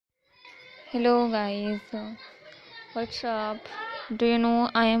Hello guys, what's up? Do you know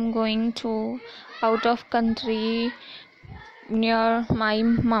I am going to out of country near my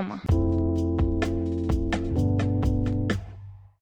mama?